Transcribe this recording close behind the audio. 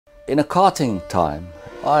In a karting time,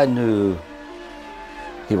 I knew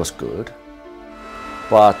he was good,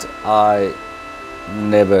 but I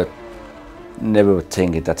never would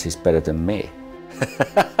think that he's better than me.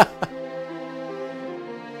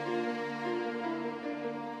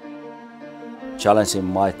 Challenging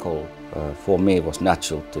Michael for me was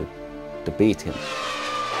natural to beat him.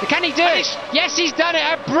 Can he do it? Yes, he's done it.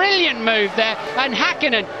 A brilliant move there, and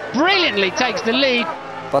Hakkinen brilliantly takes the lead.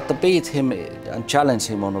 But to beat him and challenge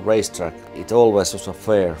him on a racetrack, it always was a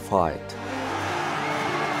fair fight.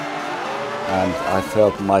 And I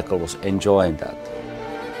felt Michael was enjoying that.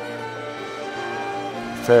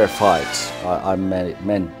 Fair fights, I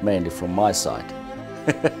meant mainly from my side.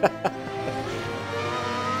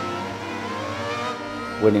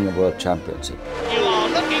 Winning a world championship. You are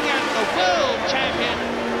looking at the world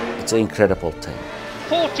champion. It's an incredible thing.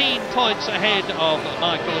 14 points ahead of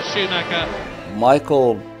Michael Schumacher.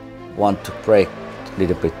 Michael wanted to break a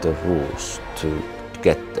little bit the rules to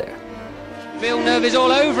get there. Villeneuve is all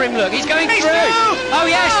over him, look, he's going through! Oh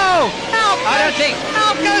yes! I don't think...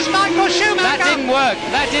 Out goes Michael Schumacher!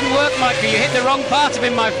 That didn't work, Michael, you hit the wrong part of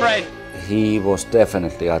him, my friend. He was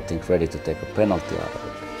definitely, I think, ready to take a penalty out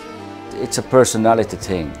of it. It's a personality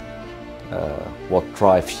thing, what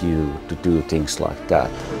drives you to do things like that.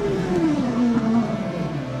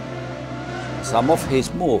 Some of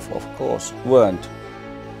his moves, of course, weren't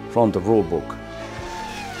from the rule book.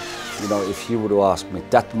 You know, if he would have asked me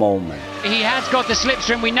that moment. He has got the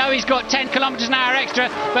slipstream, we know he's got 10 kilometers an hour extra,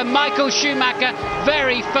 but Michael Schumacher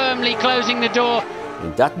very firmly closing the door.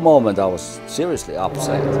 In that moment I was seriously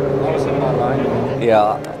upset.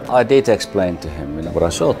 Yeah, I did explain to him, you know, what I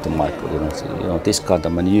showed to Michael, you know, this kind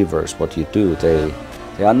of maneuvers, what you do, they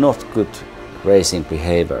are not good racing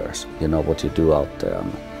behaviors, you know, what you do out there.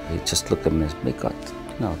 He just looked at me and said, Mika,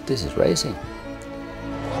 no, this is racing.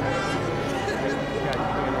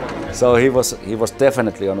 So he was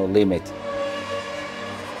definitely on a limit.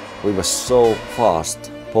 We were so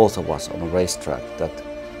fast, both of us, on a racetrack that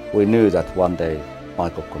we knew that one day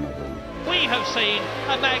Michael gonna win. We have seen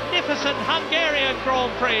a magnificent Hungarian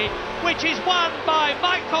Grand Prix, which is won by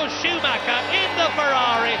Michael Schumacher in the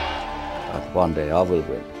Ferrari. And one day I will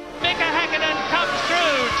win. Mika Hakkinen comes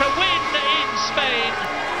through to win in Spain.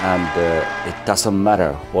 And it doesn't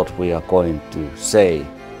matter what we are going to say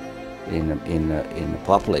in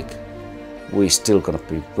public. We're still going to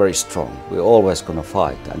be very strong. We're always going to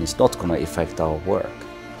fight, and it's not going to affect our work.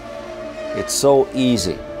 It's so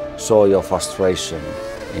easy to show your frustration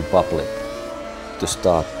in public, to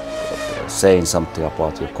start saying something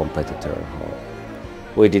about your competitor.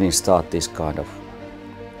 We didn't start this kind of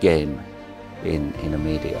game in the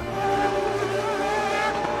media.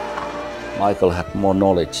 Michael had more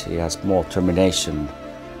knowledge, he has more determination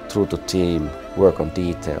through the team, work on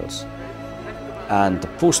details. And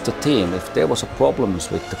push the team, if there was a problems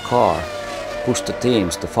with the car, push the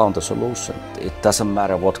teams to find a solution. It doesn't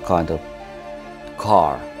matter what kind of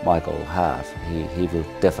car Michael will have, he will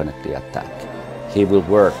definitely attack. He will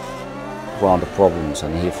work around the problems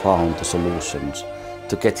and he found the solutions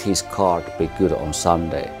to get his car to be good on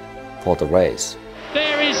Sunday for the race.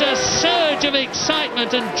 There is a surge of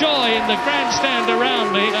excitement and joy in the grandstand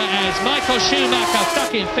around me as Michael Schumacher,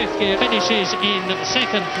 stuck in 5th gear, finishes in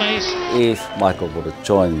 2nd place. If Michael would have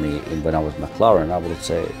joined me when I was McLaren, I would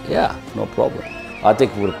say, yeah, no problem. I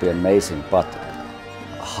think it would be amazing, but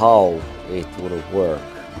how it would have worked,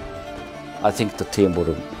 I think the team would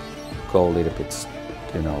have go a little bit,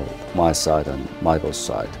 you know, my side and Michael's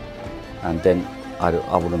side. And then I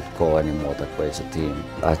wouldn't go anymore that way as a team.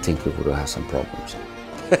 I think we would have had some problems.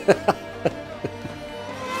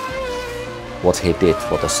 What he did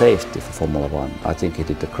for the safety for Formula One, I think he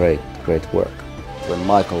did a great work. When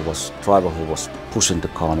Michael was driver who was pushing the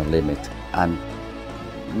car on a limit and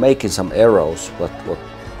making some errors, what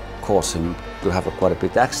caused him to have quite a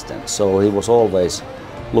bit accident. So he was always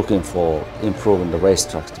looking for improving the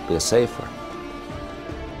racetracks to be safer.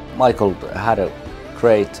 Michael had a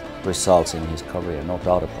great results in his career, no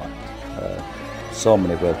doubt about it. So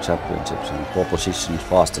many world championships and pole positions,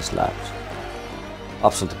 fastest laps.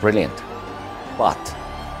 Absolutely brilliant. But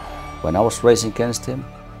when I was racing against him,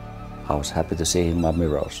 I was happy to see him in my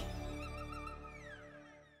mirrors.